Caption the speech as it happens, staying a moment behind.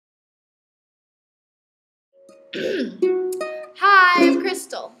Hi, I'm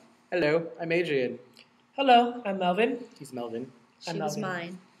Krystal. Hello, I'm Adrian. Hello, I'm Melvin. He's Melvin. She was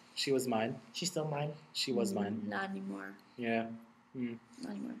mine. She was mine. She's still mine. She was mine. Not anymore. Yeah. Not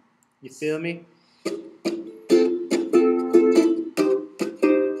anymore. You feel me?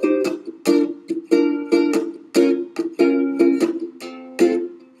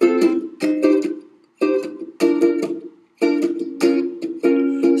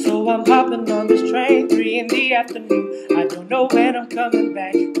 So I'm hopping on this train, 3 in the afternoon. I don't know when I'm coming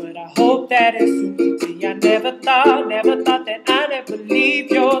back, but I hope that it's soon. See, I never thought that I'd ever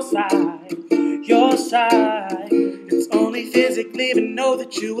leave your side, your side. It's only physically, but know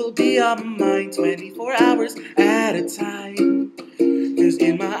that you will be on mine 24 hours at a time. 'Cause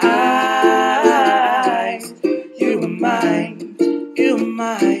in my eyes, you are mine, you are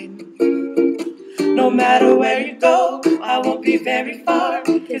mine. No matter where you go, I won't be very far.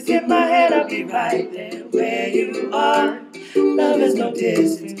 'Cause in my head I'll be right there where you are. Love is no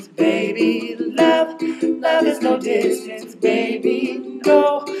distance, baby. Love is no distance, baby.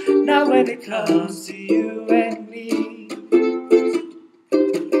 No, not when it comes to you and me.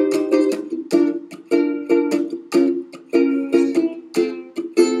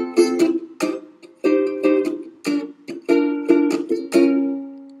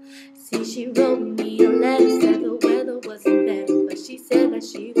 See, she wrote me a letter, said the weather wasn't better, but she said that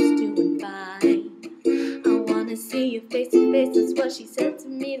she was doing fine. I wanna see you face to face, that's what she said to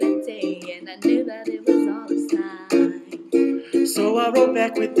me that day, and I knew that it was all a sign. So I wrote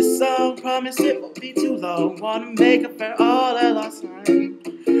back with the song, promise it won't be too long. Wanna make up for all I lost time.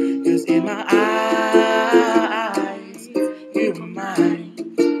 'Cause in my eyes, you are mine,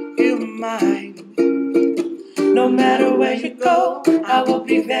 you are mine. No matter where you go, I won't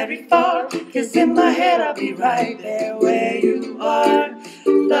be very far. 'Cause in my head I'll be right there where you are.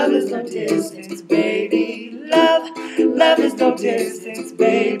 Love is no distance, baby. Love is no distance,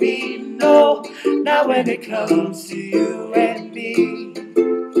 baby. No, not when it comes to you and me.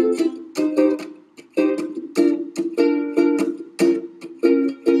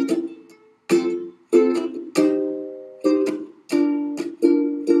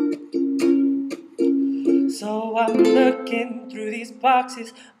 So I'm looking through these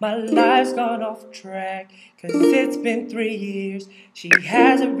boxes, my life's gone off track. 'Cause it's been 3 years, she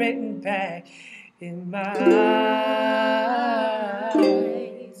hasn't written back. In my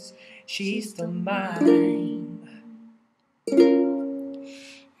eyes, she's still mine.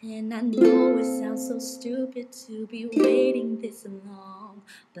 And I know it sounds so stupid to be waiting this long,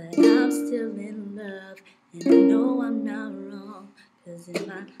 but I'm still in love, and I know I'm not wrong. 'Cause in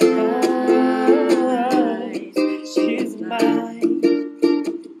my eyes, She's mine.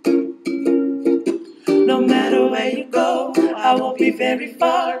 No matter where you go, I won't be very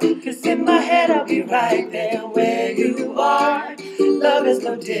far. 'Cause in my head I'll be right there where you are. Love is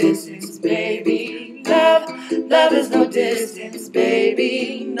no distance, baby. Love is no distance,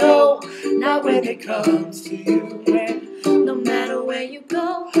 baby. No, not when it comes to you. And no matter where you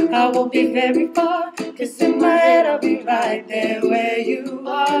go, I won't be very far. 'Cause in my head I'll be right there where you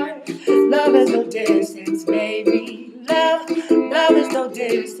are. Love is no distance, baby. Love is no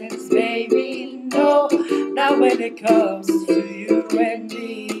distance, baby. No, not when it comes to you and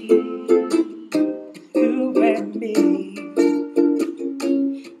me. You and me.